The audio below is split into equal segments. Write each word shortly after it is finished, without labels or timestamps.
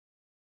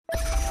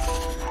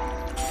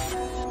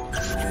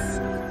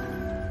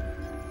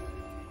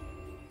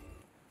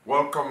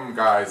Welcome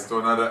guys to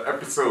another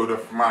episode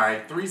of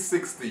my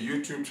 360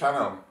 YouTube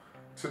channel.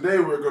 Today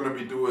we're going to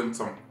be doing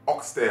some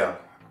oxtail.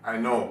 I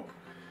know,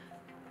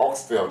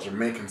 oxtail,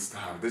 Jamaican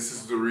style. This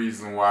is the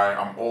reason why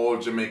I'm all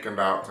Jamaicaned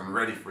out and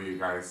ready for you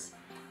guys.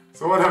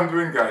 So what I'm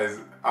doing guys,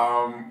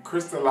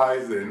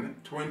 crystallizing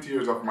 20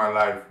 years of my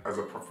life as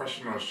a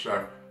professional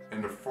chef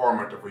in the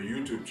format of a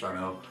YouTube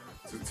channel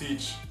to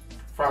teach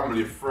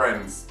family,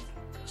 friends,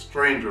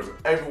 strangers,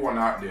 everyone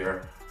out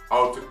there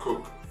how to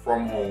cook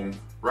from home,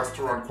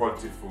 restaurant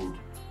quality food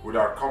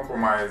without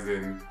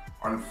compromising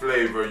on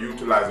flavor,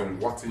 utilizing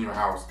what's in your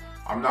house.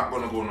 I'm not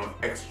going to go no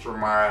extra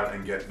mile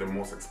and get the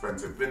most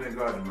expensive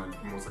vinegar,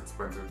 the most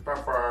expensive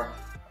pepper.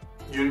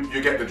 You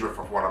get the drift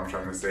of what I'm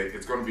trying to say.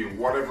 It's going to be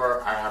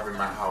whatever I have in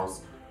my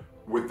house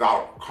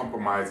without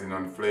compromising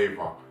on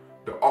flavor.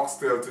 The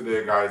oxtail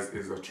today guys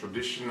is a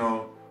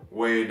traditional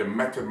way. The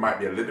method might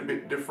be a little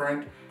bit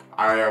different.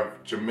 I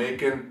have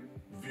Jamaican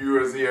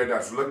viewers here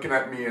that's looking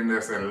at me and they're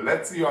saying,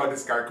 let's see how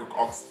this guy cook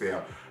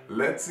oxtail.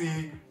 Let's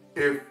see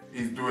if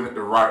he's doing it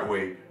the right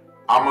way.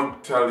 I'm gonna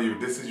tell you,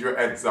 this is your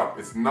heads up.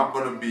 It's not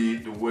gonna be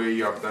the way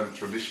you have done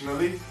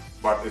traditionally,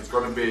 but it's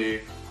gonna be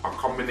a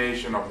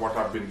combination of what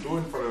I've been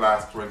doing for the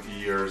last 20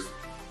 years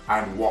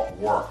and what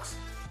works.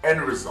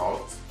 End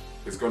result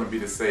is gonna be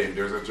the same.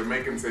 There's a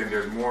Jamaican saying,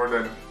 there's more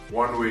than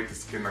one way to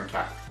skin a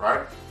cat,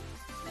 right?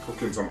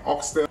 Cooking some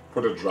oxtail,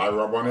 put a dry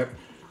rub on it,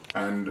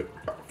 and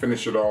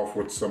finish it off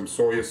with some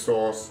soy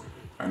sauce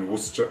and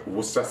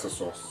Worcestershire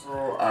sauce.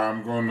 So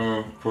I'm going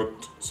to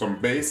put some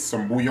base,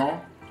 some bouillon,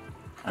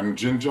 and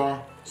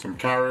ginger, some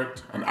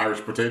carrot, and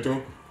Irish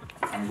potato.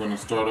 I'm going to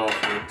start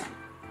off with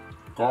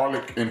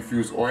garlic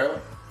infused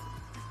oil.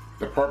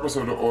 The purpose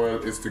of the oil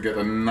is to get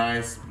a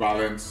nice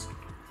balanced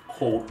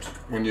coat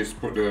when you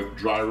put the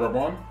dry rub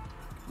on.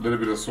 A little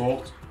bit of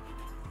salt.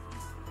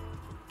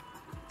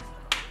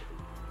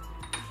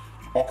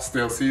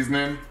 Oxtail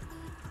seasoning.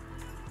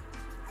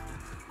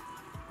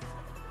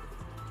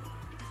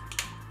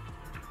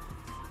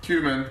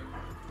 Cumin,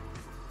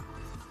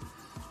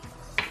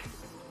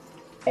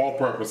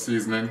 all-purpose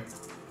seasoning,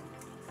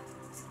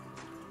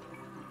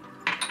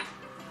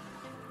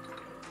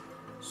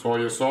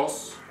 soy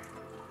sauce.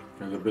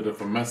 There's a bit of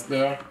a mess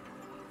there,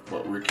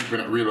 but we're keeping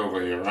it real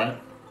over here, right?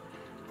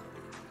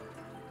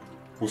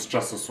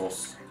 Worcestershire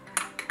sauce.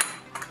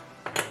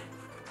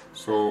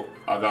 So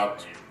I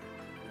got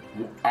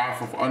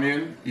half of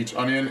onion, each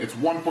onion. It's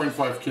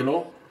 1.5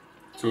 kilo,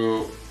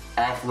 so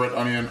half red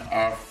onion,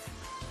 half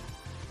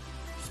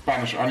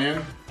Spanish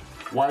onion.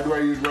 Why do I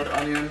use red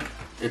onion?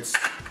 It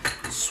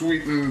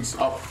sweetens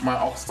up my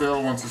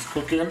oxtail once it's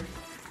cooking.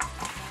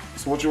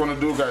 So what you want to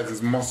do guys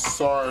is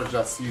massage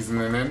that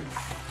seasoning in.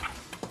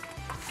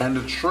 And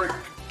the trick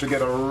to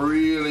get a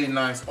really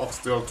nice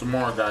oxtail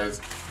tomorrow guys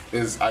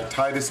is I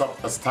tie this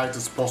up as tight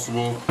as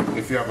possible.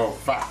 If you have a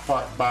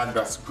backpack bag,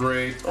 that's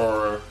great,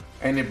 or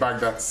any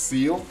bag that's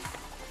sealed.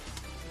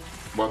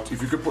 But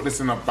if you could put this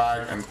in a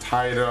bag and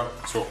tie it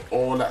up so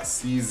all that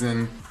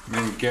seasoning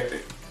get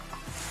it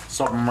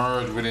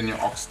submerged within your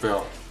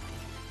oxtail.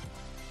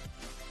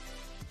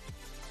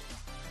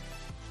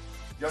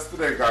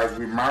 Yesterday guys,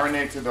 we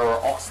marinated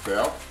our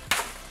oxtail,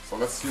 so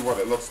let's see what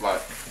it looks like.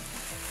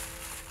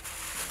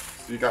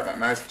 So you got that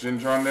nice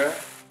ginger on there,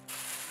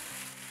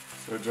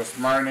 so just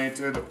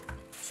marinated.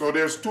 So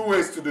there's two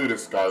ways to do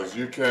this guys.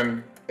 You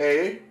can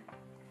A,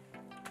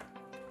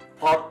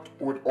 pot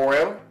with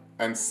oil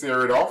and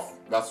sear it off,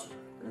 that's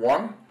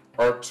one,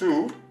 or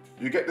two,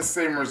 you get the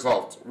same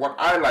result. What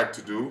I like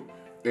to do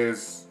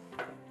is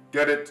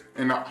get it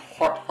in a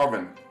hot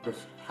oven, the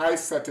high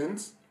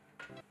settings,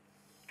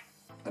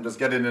 and just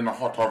get it in a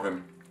hot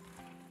oven.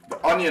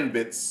 The onion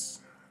bits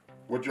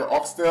with your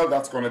oxtail,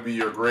 that's going to be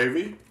your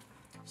gravy,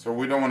 so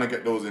we don't want to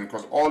get those in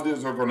because all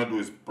these are going to do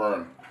is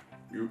burn.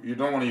 You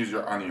don't want to use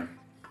your onion.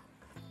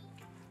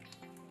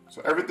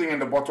 So everything in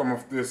the bottom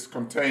of this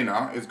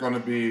container is going to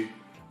be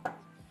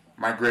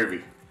my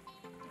gravy.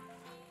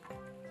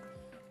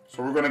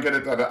 So we're going to get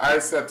it at the high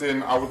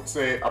setting, I would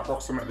say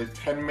approximately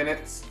 10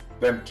 minutes.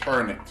 Then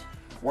turn it.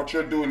 What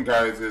you're doing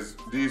guys is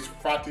these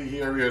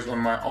fatty areas on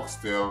my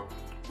oxtail,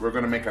 we're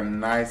going to make a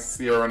nice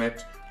sear on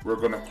it. We're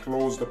going to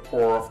close the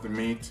pore of the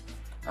meat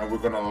and we're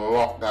going to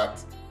lock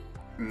that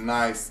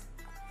nice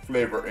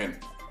flavor in.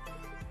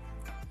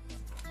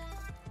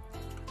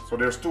 So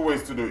there's two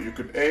ways to do it. You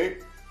could A,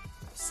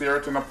 sear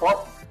it in a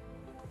pot.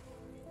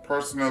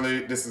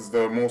 Personally, this is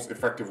the most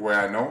effective way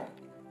I know.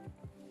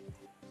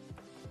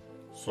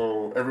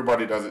 So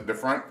everybody does it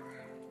different.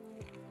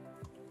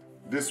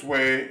 This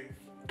way,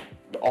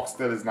 the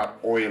oxtail is not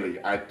oily.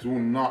 I do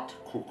not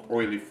cook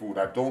oily food.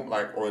 I don't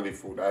like oily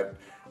food.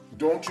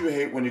 Don't you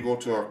hate when you go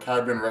to a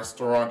Caribbean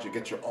restaurant, you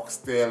get your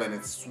oxtail and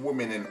it's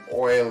swimming in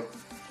oil?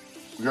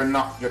 You're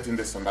not getting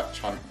this on that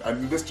channel. And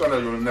in this channel,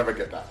 you'll never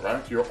get that,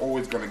 right? You're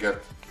always gonna get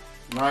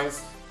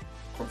nice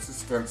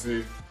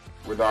consistency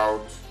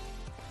without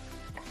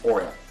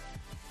oil.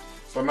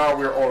 So now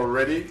we're all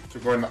ready to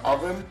go in the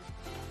oven.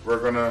 We're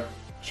gonna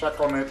check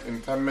on it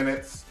in 10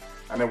 minutes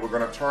and then we're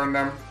gonna turn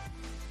them.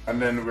 And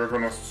then we're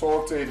gonna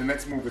saute. The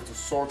next move is to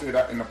saute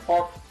that in a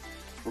pot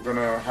We're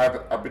gonna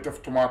add a bit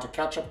of tomato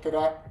ketchup to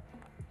that,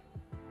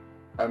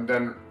 and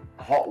then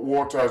hot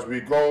water as we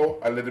go,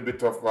 a little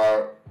bit of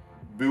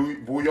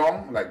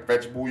bouillon, like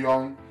veg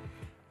bouillon.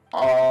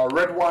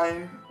 Red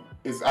wine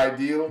is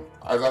ideal.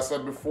 As I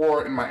said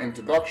before in my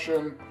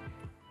introduction,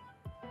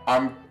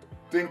 I'm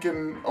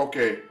thinking,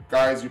 okay,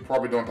 guys, you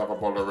probably don't have a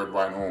bottle of red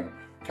wine home.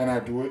 Can I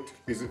do it?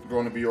 Is it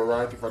going to be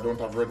alright if I don't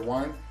have red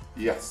wine?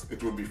 Yes,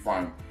 it will be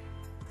fine.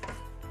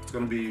 It's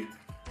going to be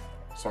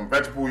some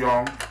veg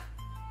bouillon.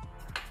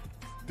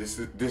 This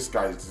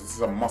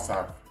is a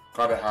must-have.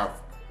 Gotta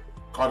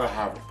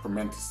have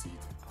pimento seed.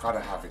 Gotta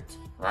have it,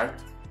 right?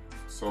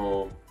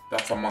 So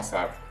that's a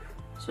must-have.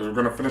 So we're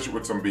gonna finish it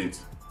with some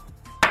beans.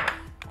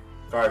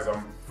 Guys,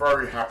 I'm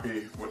very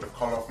happy with the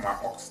color of my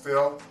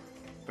oxtail.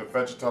 The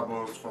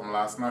vegetables from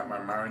last night, my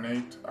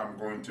marinade, I'm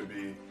going to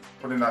be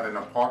putting that in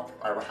a pot.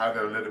 I had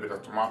a little bit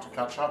of tomato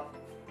ketchup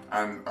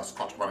and a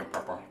scotch bonnet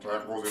pepper. So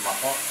that goes in my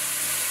pot.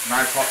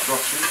 Nice hot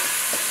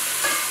dusty.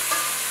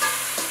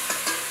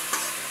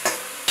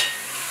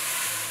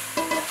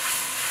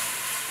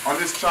 On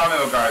this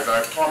channel, guys,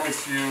 I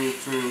promise you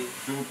to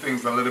do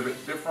things a little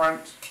bit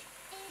different,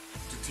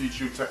 to teach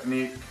you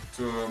technique,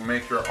 to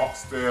make your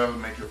oxtail,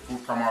 make your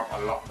food come out a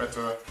lot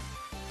better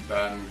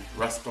than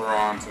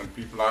restaurants and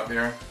people out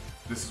there.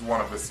 This is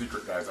one of the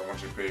secret, guys. I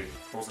want you to pay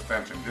close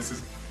attention. This is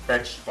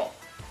veg stock.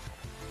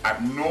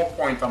 At no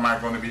point am I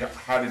going to be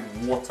adding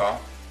water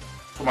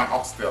to my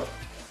oxtail.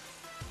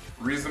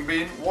 Reason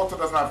being, water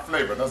doesn't have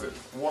flavor, does it?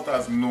 Water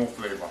has no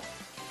flavor.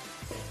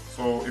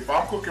 So if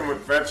I'm cooking with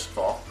veg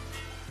stock,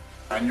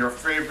 and your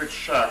favorite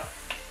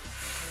chef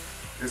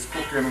is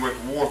cooking with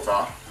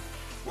water,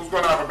 who's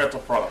going to have a better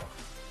product?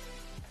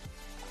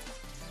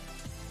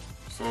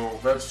 So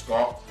veg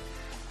stock,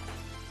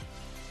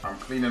 I'm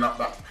cleaning up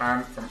that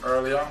pan from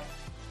earlier,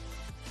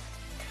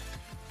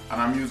 and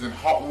I'm using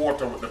hot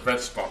water with the veg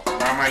stock.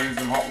 Why am I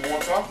using hot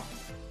water?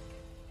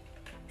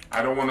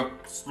 I don't want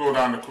to slow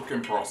down the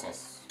cooking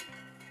process.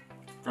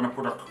 Gonna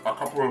put a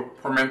couple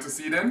of pimento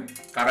seed in.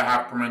 Gotta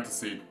have pimento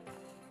seed.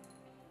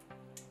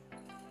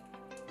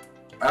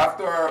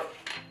 After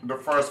the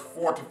first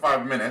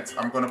 45 minutes,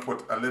 I'm going to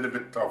put a little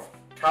bit of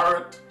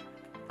carrot,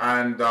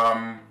 and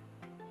I'm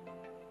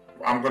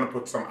going to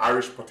put some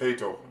Irish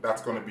potato.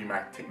 That's going to be my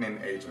thickening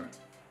agent.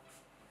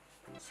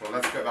 So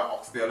let's get that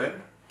oxtail in.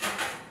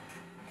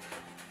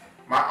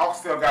 My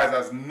oxtail, guys,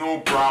 has no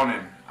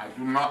browning. I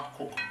do not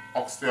cook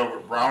oxtail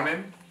with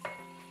browning.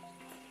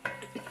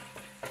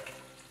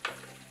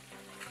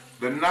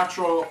 The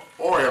natural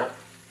oil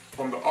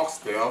from the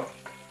oxtail,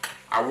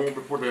 I won't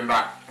be putting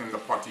that in the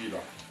pot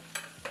either.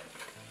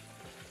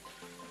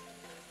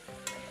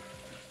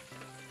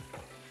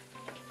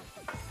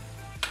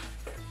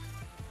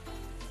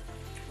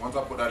 Once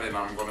I put that in,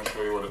 I'm going to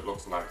show you what it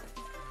looks like.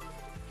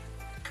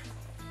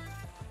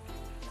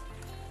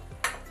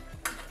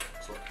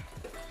 So,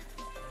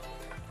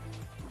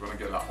 we're going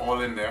to get that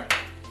all in there.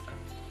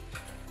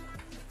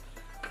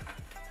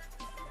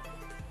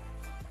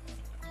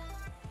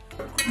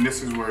 And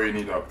this is where you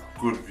need a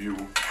good view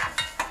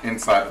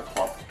inside the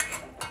pot.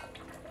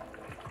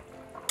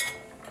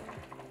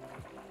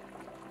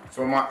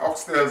 So my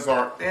oxtails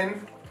are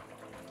in.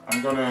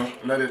 I'm gonna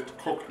let it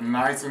cook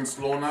nice and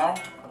slow now,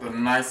 at a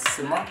nice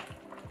simmer,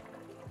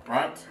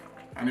 right?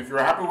 And if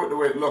you're happy with the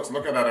way it looks,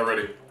 look at that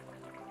already.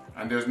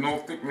 And there's no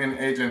thickening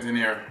agent in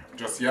here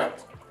just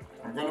yet.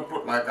 I'm gonna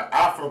put like a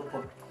half a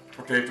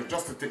potato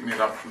just to thicken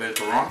it up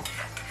later on,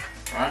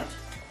 right?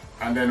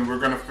 And then we're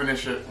gonna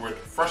finish it with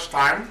fresh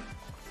thyme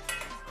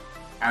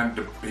and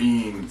the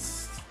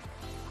beans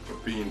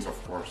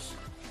of course,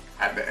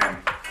 at the end.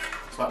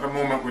 So at the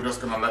moment, we're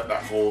just gonna let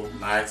that go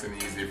nice and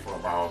easy for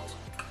about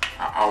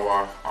an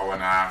hour, hour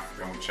and a half.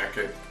 Then we check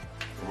it,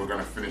 and we're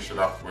gonna finish it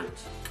up with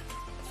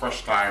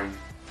fresh thyme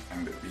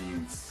and the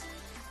beans.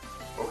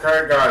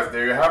 Okay, guys,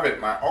 there you have it.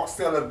 My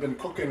oxtail has been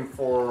cooking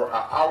for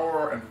an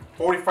hour and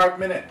 45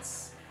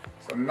 minutes.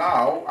 So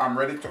now I'm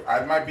ready to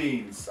add my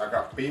beans. I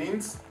got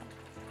beans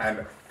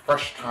and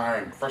fresh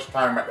thyme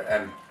at the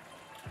end.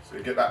 So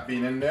you get that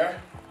bean in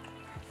there,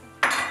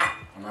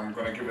 and I'm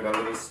gonna give it a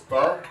little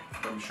stir.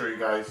 Let me show you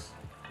guys.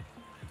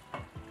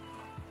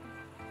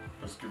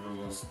 Just give it a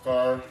little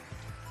stir.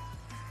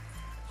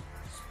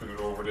 Spit it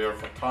over there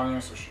for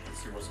Tanya so she can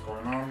see what's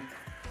going on.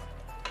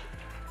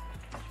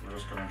 So we're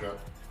just gonna get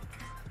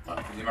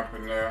that bean up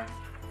in there.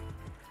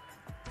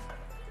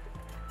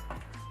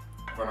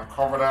 I'm gonna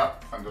cover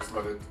that and just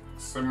let it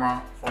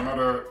simmer for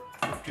another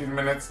 15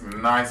 minutes,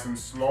 nice and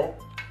slow.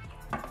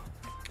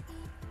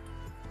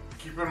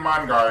 Keep in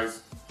mind,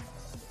 guys,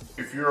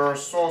 if your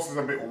sauce is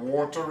a bit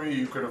watery,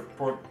 you could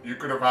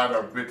have had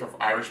a bit of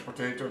Irish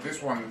potato.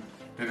 This one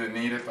didn't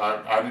need it.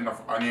 I added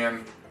enough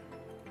onion.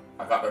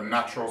 I got the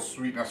natural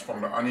sweetness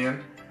from the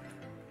onion.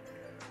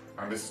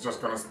 And this is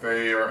just gonna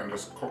stay here and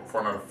just cook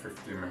for another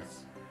 15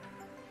 minutes.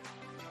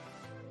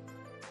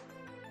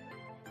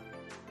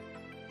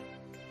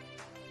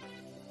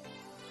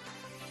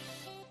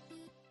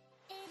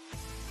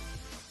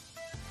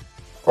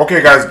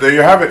 Okay guys, there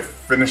you have it,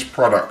 finished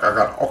product. I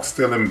got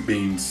oxtail and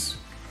beans.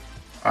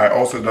 I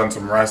also done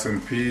some rice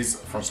and peas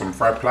from some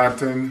fried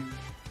plantain.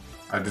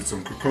 I did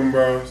some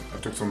cucumbers, I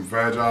took some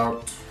veg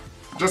out.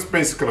 Just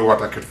basically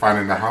what I could find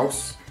in the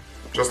house.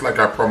 Just like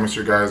I promised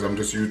you guys, I'm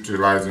just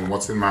utilizing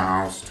what's in my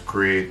house to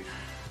create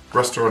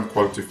restaurant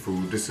quality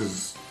food. This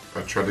is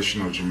a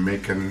traditional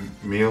Jamaican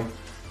meal.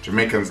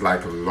 Jamaicans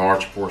like a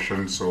large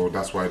portion, so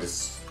that's why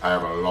I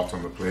have a lot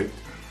on the plate.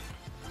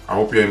 I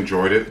hope you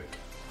enjoyed it.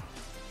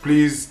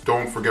 Please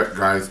don't forget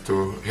guys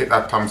to hit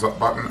that thumbs up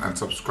button and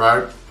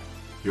subscribe.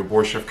 Your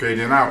boy Chef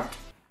Cadian out.